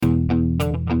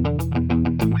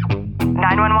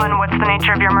What's the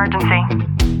nature of your emergency?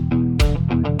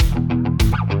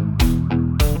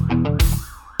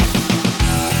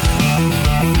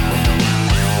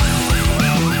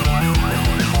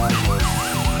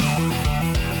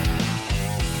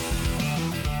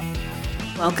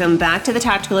 Welcome back to the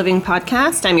Tactical Living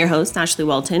Podcast. I'm your host, Ashley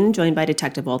Walton, joined by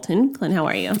Detective Walton. Clint, how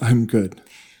are you? I'm good.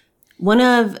 One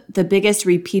of the biggest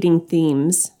repeating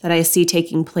themes that I see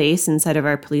taking place inside of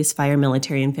our police, fire,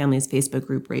 military, and families Facebook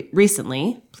group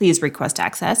recently, please request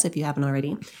access if you haven't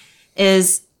already,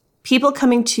 is people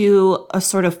coming to a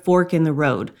sort of fork in the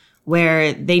road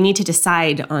where they need to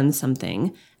decide on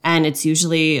something. And it's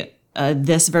usually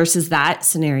this versus that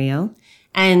scenario.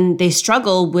 And they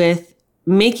struggle with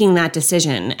making that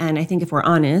decision. And I think if we're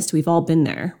honest, we've all been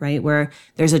there, right? Where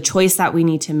there's a choice that we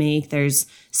need to make. There's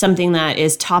something that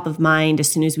is top of mind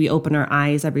as soon as we open our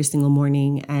eyes every single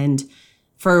morning. And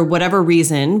for whatever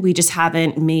reason, we just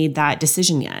haven't made that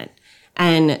decision yet.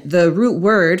 And the root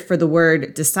word for the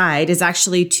word decide is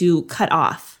actually to cut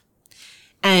off.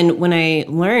 And when I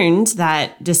learned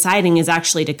that deciding is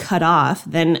actually to cut off,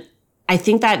 then I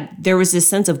think that there was this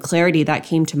sense of clarity that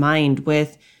came to mind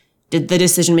with the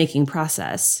decision-making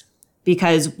process.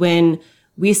 Because when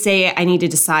we say, I need to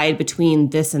decide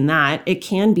between this and that, it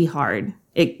can be hard.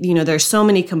 There's so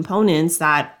many components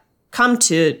that come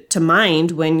to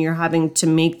mind when you're having to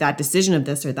make that decision of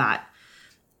this or that.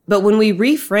 But when we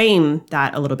reframe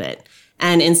that a little bit,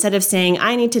 and instead of saying,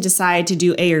 I need to decide to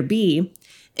do A or B,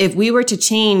 if we were to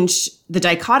change the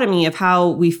dichotomy of how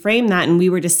we frame that and we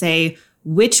were to say,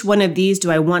 which one of these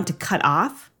do I want to cut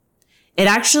off? It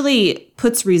actually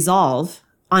puts resolve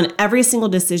on every single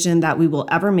decision that we will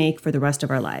ever make for the rest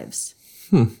of our lives.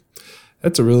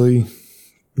 That's a really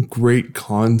great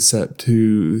concept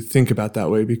to think about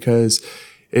that way, because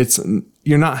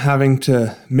you're not having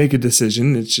to make a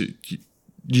decision.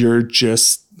 You're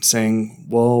just saying,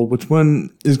 well, which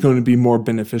one is going to be more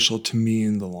beneficial to me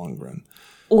in the long run?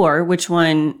 Or which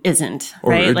one isn't,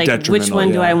 right? Like which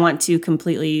one do I want to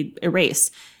completely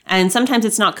erase? And sometimes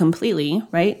it's not completely,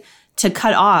 right? To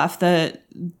cut off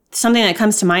something that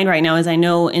comes to mind right now is I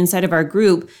know inside of our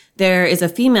group, there is a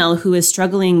female who is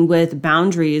struggling with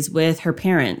boundaries with her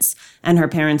parents, and her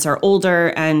parents are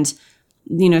older, and,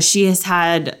 she has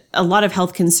had a lot of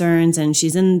health concerns, and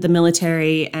she's in the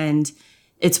military. And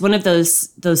it's one of those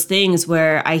things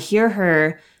where I hear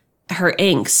her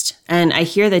angst, and I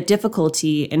hear the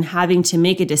difficulty in having to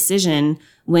make a decision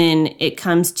when it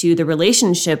comes to the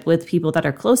relationship with people that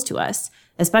are close to us,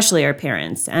 especially our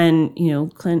parents. And,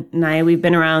 Clint and I, we've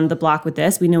been around the block with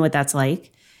this. We know what that's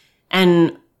like.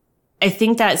 And I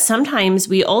think that sometimes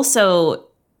we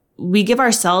give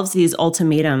ourselves these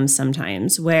ultimatums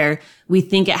sometimes where we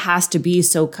think it has to be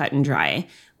so cut and dry.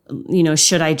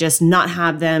 Should I just not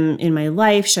have them in my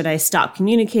life? Should I stop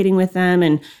communicating with them?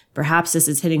 And perhaps this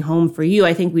is hitting home for you.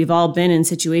 I think we've all been in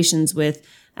situations with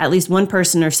at least one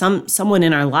person or someone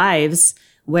in our lives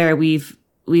where we've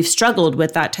struggled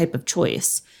with that type of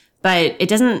choice. But it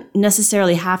doesn't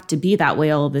necessarily have to be that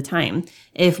way all of the time.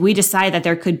 If we decide that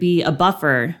there could be a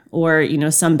buffer or,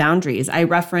 some boundaries, I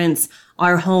reference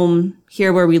our home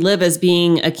here where we live as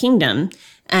being a kingdom.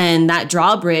 And that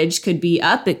drawbridge could be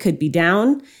up, it could be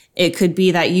down. It could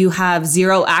be that you have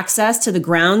zero access to the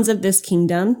grounds of this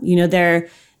kingdom.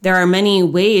 There are many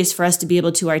ways for us to be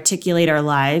able to articulate our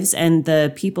lives and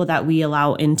the people that we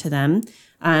allow into them.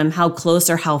 How close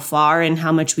or how far and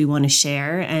how much we want to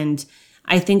share. And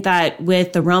I think that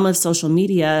with the realm of social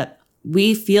media,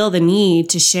 we feel the need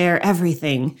to share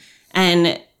everything.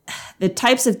 And the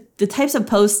types of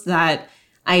posts that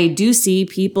I do see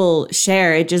people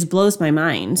share, it just blows my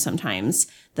mind sometimes.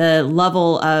 The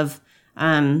level of,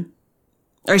 or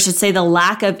I should say the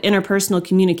lack of interpersonal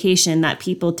communication that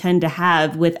people tend to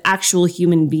have with actual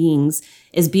human beings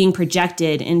is being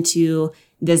projected into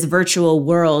this virtual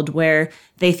world where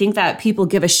they think that people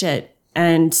give a shit.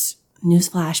 And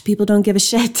newsflash, people don't give a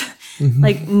shit. Mm-hmm.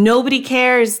 Like, nobody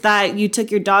cares that you took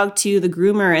your dog to the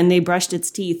groomer and they brushed its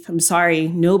teeth. I'm sorry.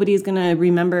 Nobody's going to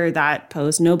remember that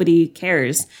post. Nobody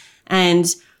cares.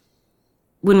 And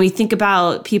when we think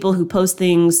about people who post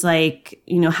things like,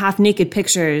 half naked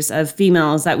pictures of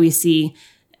females that we see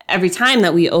every time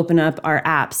that we open up our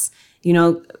apps,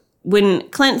 when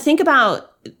Clint, think about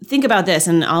this,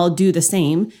 and I'll do the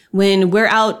same. When we're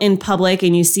out in public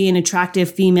and you see an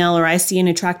attractive female or I see an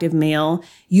attractive male,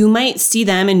 you might see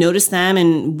them and notice them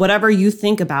and whatever you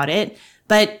think about it.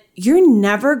 but you're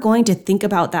never going to think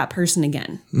about that person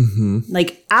again.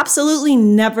 Like absolutely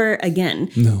never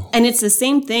again. No. And it's the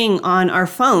same thing on our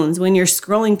phones when you're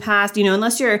scrolling past,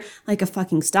 unless you're like a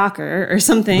fucking stalker or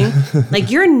something, like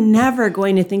you're never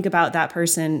going to think about that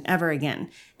person ever again.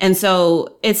 And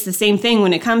so it's the same thing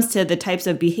when it comes to the types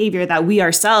of behavior that we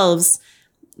ourselves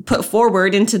put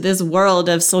forward into this world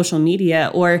of social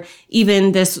media, or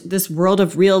even this world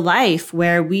of real life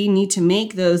where we need to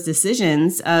make those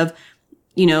decisions of,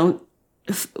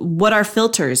 what our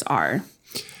filters are.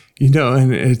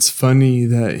 And it's funny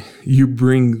that you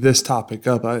bring this topic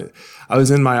up. I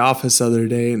was in my office the other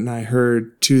day and I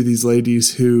heard two of these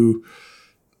ladies who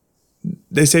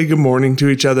they say good morning to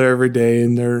each other every day,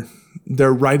 and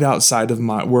they're right outside of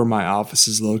where my office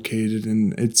is located,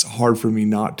 and it's hard for me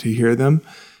not to hear them.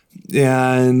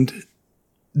 And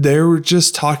they were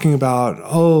just talking about,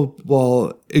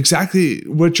 exactly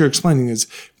what you're explaining is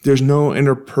there's no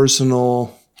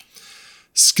interpersonal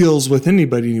skills with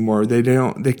anybody anymore. They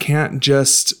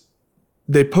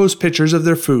post pictures of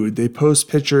their food. They post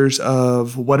pictures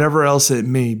of whatever else it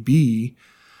may be,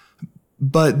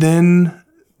 but then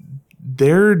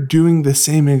they're doing the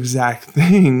same exact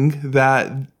thing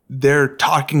that they're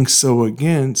talking so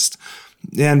against.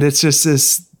 And it's just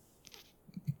this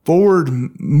forward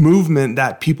movement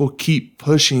that people keep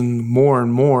pushing more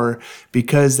and more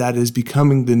because that is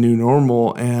becoming the new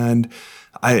normal. And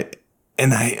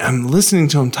I'm listening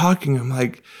to them talking. I'm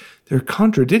like, they're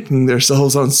contradicting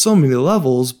themselves on so many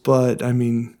levels, but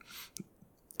and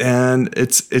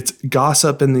it's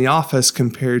gossip in the office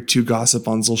compared to gossip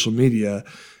on social media,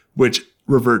 which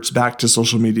reverts back to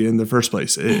social media in the first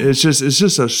place. It's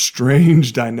just a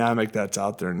strange dynamic that's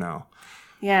out there now.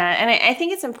 Yeah, and I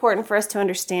think it's important for us to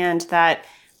understand that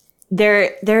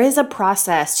there is a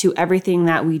process to everything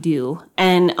that we do.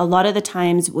 And a lot of the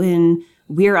times when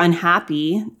we're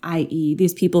unhappy, i.e.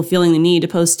 these people feeling the need to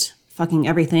post fucking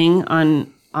everything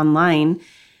online,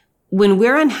 when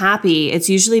we're unhappy, it's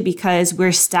usually because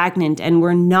we're stagnant and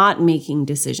we're not making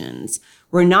decisions.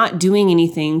 We're not doing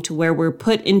anything to where we're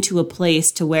put into a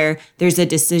place to where there's a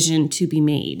decision to be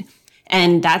made.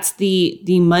 And that's the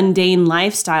mundane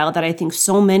lifestyle that I think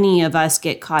so many of us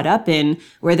get caught up in,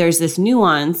 where there's this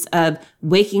nuance of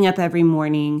waking up every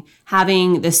morning,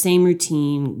 having the same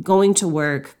routine, going to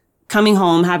work, coming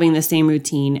home, having the same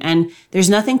routine. And there's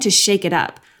nothing to shake it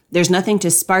up. There's nothing to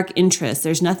spark interest.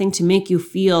 There's nothing to make you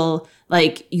feel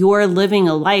like you're living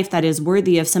a life that is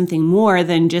worthy of something more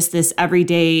than just this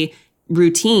everyday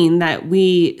routine that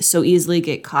we so easily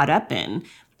get caught up in.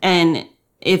 And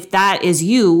if that is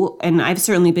you, and I've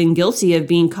certainly been guilty of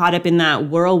being caught up in that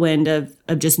whirlwind of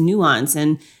just nuance,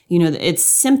 and, it's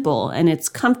simple and it's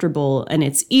comfortable and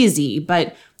it's easy,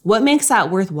 but what makes that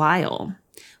worthwhile?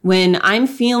 When I'm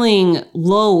feeling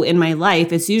low in my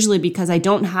life, it's usually because I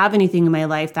don't have anything in my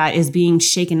life that is being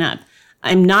shaken up.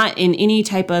 I'm not in any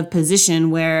type of position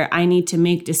where I need to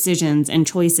make decisions and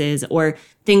choices, or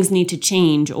things need to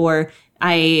change, or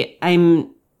I'm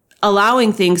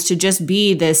allowing things to just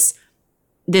be this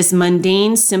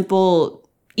mundane, simple,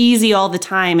 easy all the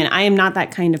time. And I am not that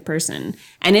kind of person.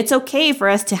 And it's okay for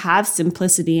us to have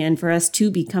simplicity and for us to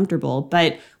be comfortable.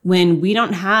 But when we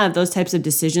don't have those types of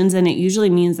decisions, then it usually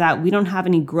means that we don't have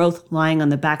any growth lying on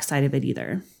the backside of it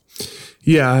either.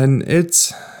 Yeah. And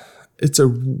it's a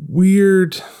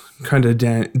weird kind of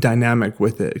dynamic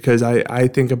with it, because I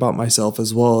think about myself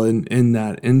as well in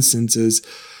that instance is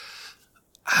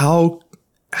how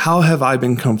have I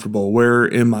been comfortable?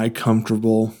 Where am I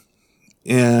comfortable?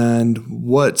 And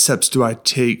what steps do I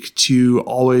take to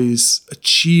always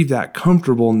achieve that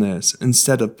comfortableness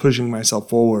instead of pushing myself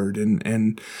forward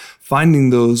and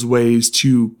finding those ways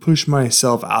to push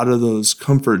myself out of those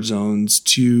comfort zones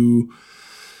to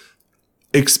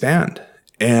expand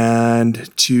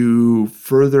and to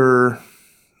further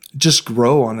just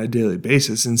grow on a daily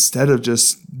basis instead of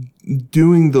just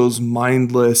doing those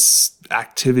mindless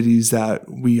activities that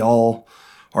we all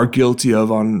are guilty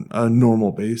of on a normal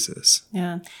basis.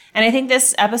 Yeah. And I think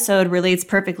this episode relates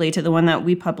perfectly to the one that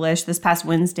we published this past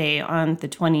Wednesday on the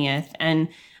 20th. And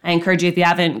I encourage you, if you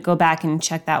haven't, go back and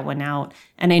check that one out.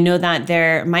 And I know that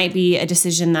there might be a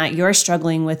decision that you're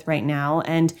struggling with right now.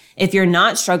 And if you're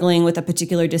not struggling with a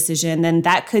particular decision, then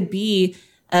that could be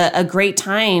a great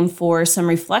time for some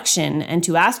reflection and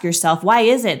to ask yourself, why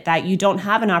is it that you don't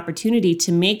have an opportunity to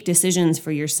make decisions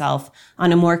for yourself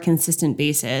on a more consistent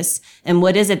basis? And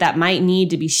what is it that might need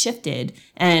to be shifted?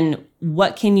 And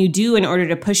what can you do in order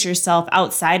to push yourself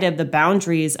outside of the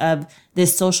boundaries of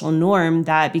this social norm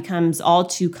that becomes all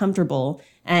too comfortable?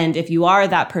 And if you are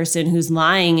that person who's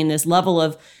lying in this level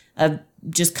of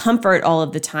just comfort all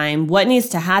of the time. What needs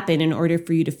to happen in order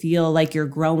for you to feel like you're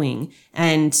growing,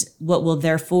 and what will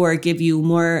therefore give you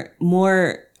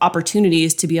more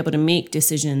opportunities to be able to make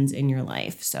decisions in your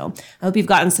life. So I hope you've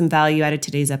gotten some value out of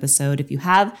today's episode. If you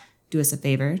have, do us a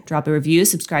favor, drop a review,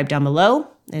 subscribe down below.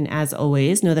 And as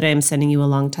always, know that I am sending you a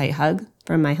long, tight hug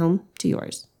from my home to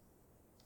yours.